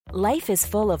Life is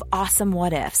full of awesome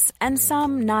what-ifs, and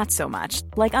some not so much,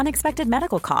 like unexpected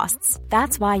medical costs.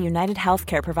 That's why United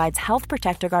Healthcare provides Health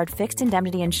Protector Guard fixed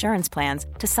indemnity insurance plans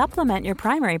to supplement your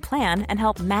primary plan and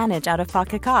help manage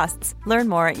out-of-pocket costs. Learn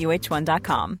more at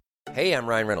uh1.com. Hey, I'm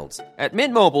Ryan Reynolds. At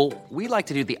Mint Mobile, we like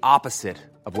to do the opposite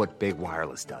of what Big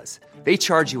Wireless does. They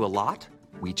charge you a lot,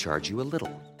 we charge you a little.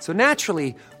 So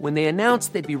naturally, when they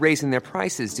announced they'd be raising their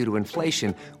prices due to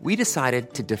inflation, we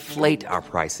decided to deflate our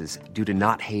prices due to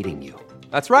not hating you.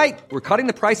 That's right. We're cutting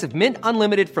the price of Mint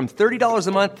Unlimited from $30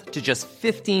 a month to just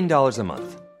 $15 a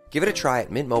month. Give it a try at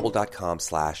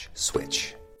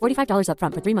mintmobile.com/switch. $45 up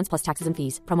front for 3 months plus taxes and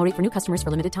fees. Promo rate for new customers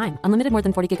for limited time. Unlimited more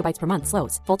than 40 gigabytes per month.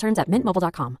 Slows full terms at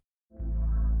mintmobile.com.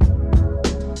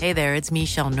 Hey there, it's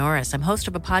Michelle Norris. I'm host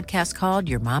of a podcast called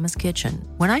Your Mama's Kitchen.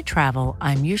 When I travel,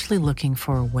 I'm usually looking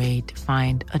for a way to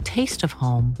find a taste of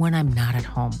home when I'm not at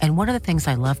home. And one of the things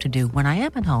I love to do when I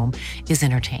am at home is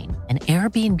entertain. And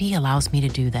Airbnb allows me to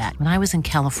do that. When I was in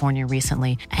California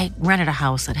recently, I rented a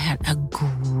house that had a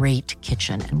great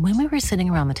kitchen. And when we were sitting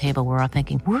around the table, we're all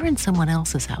thinking, we're in someone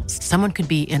else's house. Someone could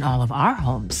be in all of our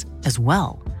homes as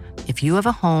well. If you have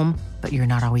a home, but you're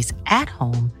not always at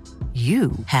home,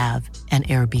 you have an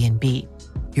Airbnb.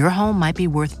 Your home might be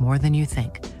worth more than you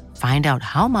think. Find out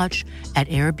how much at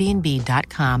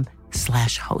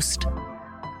airbnb.com/host.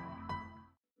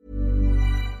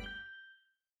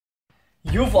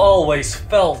 You've always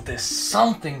felt this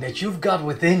something that you've got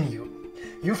within you.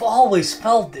 You've always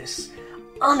felt this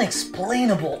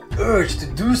unexplainable urge to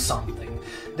do something.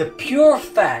 The pure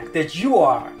fact that you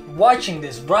are watching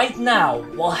this right now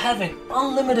while having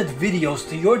unlimited videos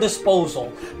to your disposal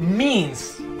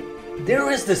means there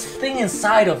is this thing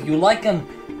inside of you like an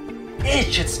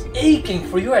itch. It's aching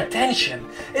for your attention.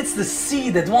 It's the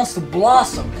seed that wants to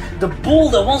blossom, the bull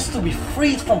that wants to be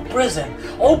freed from prison.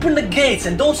 Open the gates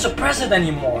and don't suppress it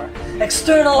anymore.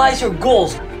 Externalize your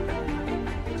goals.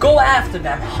 Go after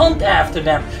them, hunt after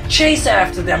them, chase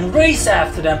after them, race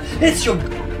after them. It's your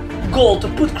goal to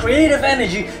put creative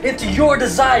energy into your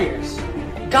desires.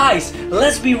 Guys,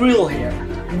 let's be real here.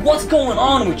 What's going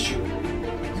on with you?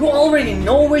 You already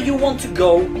know where you want to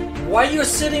go. Why you're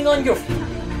sitting on your feet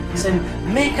and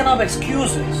making up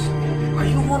excuses? Are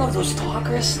you one of those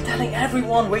talkers telling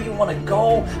everyone where you want to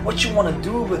go, what you want to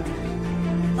do, but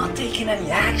not taking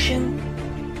any action?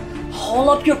 Haul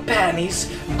up your panties,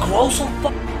 grow some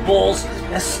balls,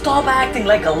 and stop acting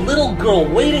like a little girl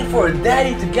waiting for her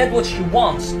daddy to get what she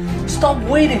wants. Stop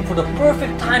waiting for the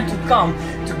perfect time to come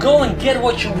to go and get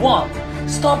what you want.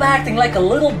 Stop acting like a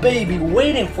little baby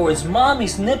waiting for his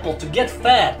mommy's nipple to get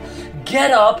fat.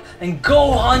 Get up and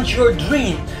go hunt your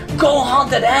dream. Go hunt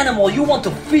that animal you want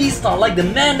to feast on like the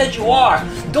man that you are.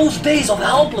 Those days of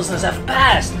helplessness have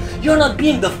passed. You're not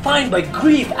being defined by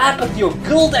grief, apathy, or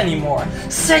guilt anymore.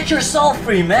 Set yourself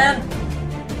free, man.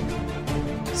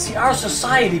 See, our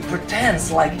society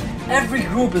pretends like every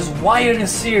group is wired in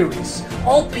series.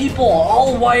 All people are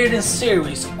all wired in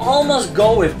series. All must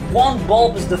go if one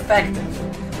bulb is defective.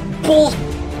 Bull.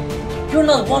 You're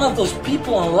not one of those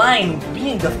people in line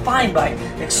being defined by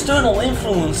external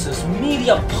influences,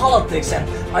 media, politics, and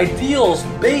ideals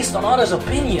based on others'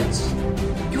 opinions.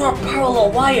 You are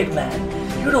parallel wired, man.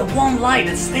 You're the one light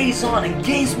that stays on and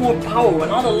gains more power when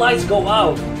other lights go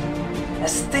out.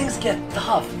 As things get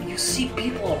tough, you see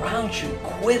people around you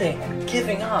quitting and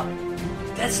giving up.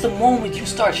 That's the moment you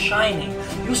start shining.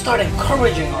 You start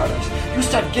encouraging others. You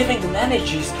start giving them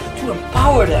energies to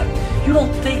empower them. You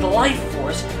don't take life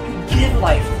force, you give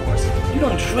life force. You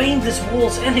don't drain this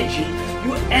world's energy,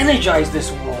 you energize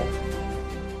this world.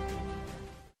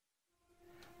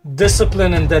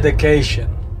 Discipline and dedication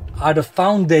are the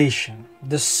foundation,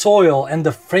 the soil, and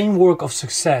the framework of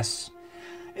success.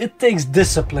 It takes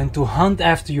discipline to hunt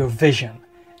after your vision.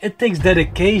 It takes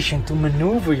dedication to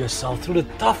maneuver yourself through the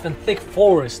tough and thick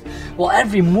forest, while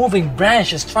every moving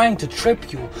branch is trying to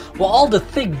trip you, while all the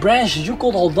thick branches you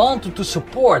could hold on to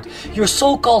support your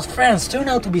so-called friends turn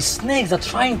out to be snakes that are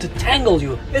trying to tangle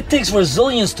you. It takes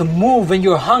resilience to move when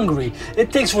you're hungry.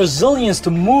 It takes resilience to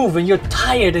move when you're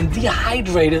tired and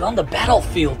dehydrated on the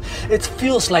battlefield. It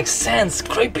feels like sand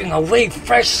scraping away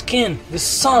fresh skin, the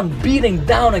sun beating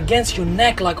down against your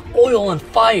neck like oil and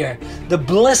fire, the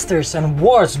blisters and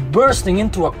warts bursting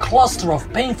into a cluster of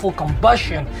painful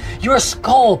combustion, your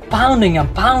skull pounding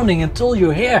and pounding until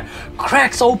your hair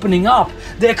cracks opening up,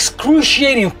 the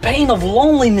excruciating pain of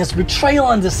loneliness,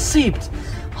 betrayal and deceit,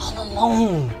 all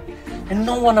alone and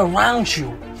no one around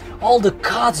you, all the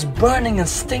cuts burning and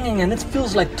stinging, and it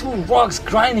feels like two rocks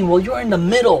grinding while you're in the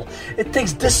middle. It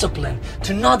takes discipline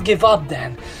to not give up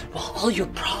then, while all your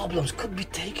problems could be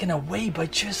taken away by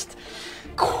just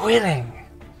quitting.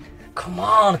 Come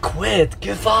on, quit,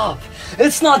 give up.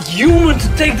 It's not human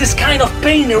to take this kind of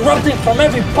pain erupting from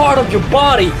every part of your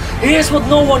body. Here's what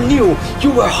no one knew.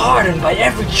 You were hardened by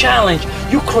every challenge.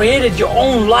 You created your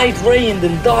own light ray in the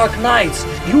dark nights.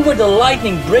 You were the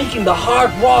lightning breaking the hard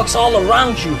rocks all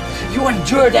around you. You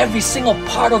endured every single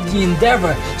part of the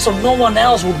endeavor so no one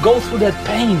else would go through that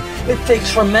pain. It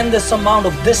takes tremendous amount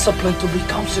of discipline to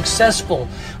become successful,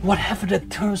 whatever that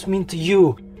terms mean to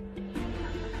you.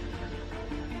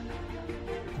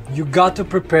 You got to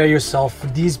prepare yourself for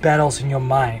these battles in your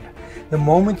mind. The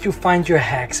moment you find your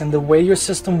hacks and the way your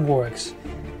system works,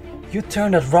 you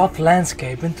turn that rough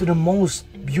landscape into the most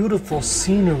beautiful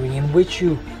scenery in which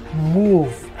you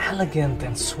move elegant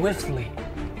and swiftly.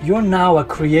 You're now a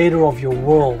creator of your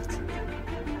world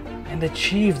and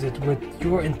achieved it with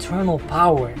your internal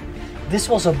power. This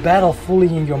was a battle fully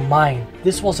in your mind.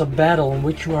 This was a battle in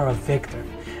which you are a victor.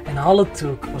 And all it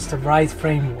took was the right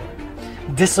framework.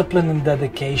 Discipline and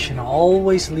dedication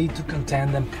always lead to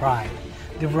content and pride.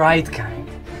 The right kind.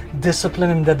 Discipline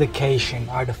and dedication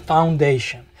are the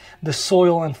foundation, the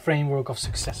soil and framework of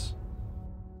success.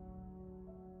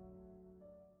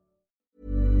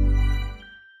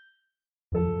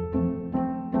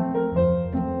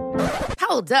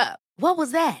 Hold up. What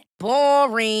was that?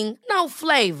 Boring. No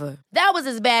flavor. That was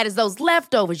as bad as those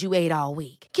leftovers you ate all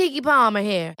week. Keke Palmer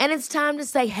here, and it's time to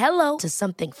say hello to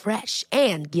something fresh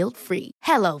and guilt-free.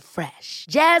 Hello Fresh.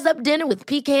 Jazz up dinner with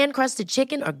pecan-crusted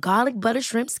chicken or garlic butter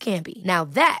shrimp scampi. Now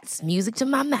that's music to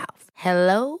my mouth.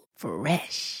 Hello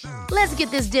Fresh. Let's get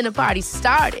this dinner party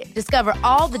started. Discover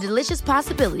all the delicious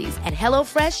possibilities at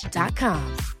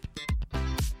hellofresh.com.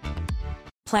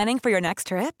 Planning for your next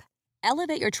trip?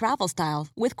 Elevate your travel style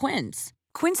with Quince.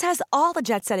 Quince has all the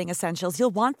jet-setting essentials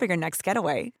you'll want for your next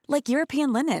getaway, like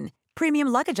European linen, premium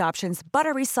luggage options,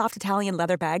 buttery soft Italian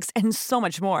leather bags, and so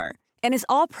much more. And is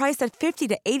all priced at 50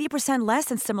 to 80% less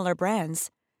than similar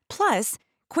brands. Plus,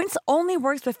 Quince only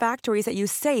works with factories that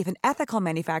use safe and ethical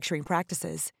manufacturing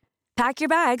practices. Pack your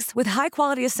bags with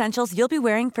high-quality essentials you'll be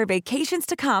wearing for vacations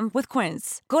to come with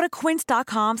Quince. Go to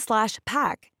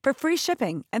quince.com/pack for free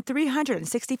shipping and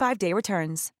 365-day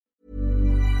returns.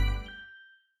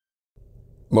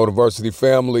 Motiversity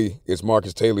family, it's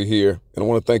Marcus Taylor here, and I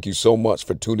want to thank you so much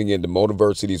for tuning in to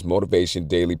Motiversity's Motivation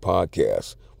Daily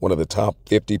Podcast, one of the top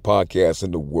 50 podcasts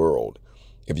in the world.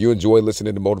 If you enjoy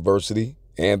listening to Motiversity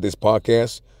and this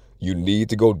podcast, you need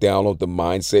to go download the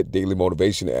Mindset Daily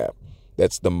Motivation app.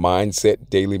 That's the Mindset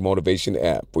Daily Motivation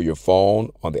app for your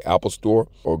phone on the Apple Store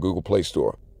or Google Play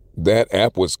Store. That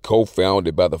app was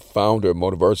co-founded by the founder of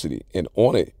Motiversity, and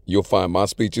on it, you'll find my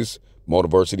speeches,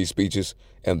 Motiversity speeches,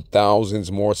 and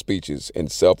thousands more speeches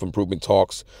and self-improvement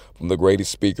talks from the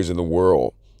greatest speakers in the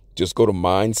world. Just go to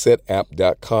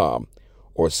mindsetapp.com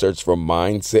or search for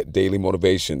Mindset Daily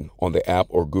Motivation on the app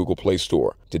or Google Play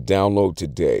Store to download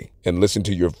today and listen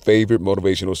to your favorite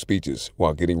motivational speeches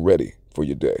while getting ready for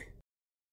your day.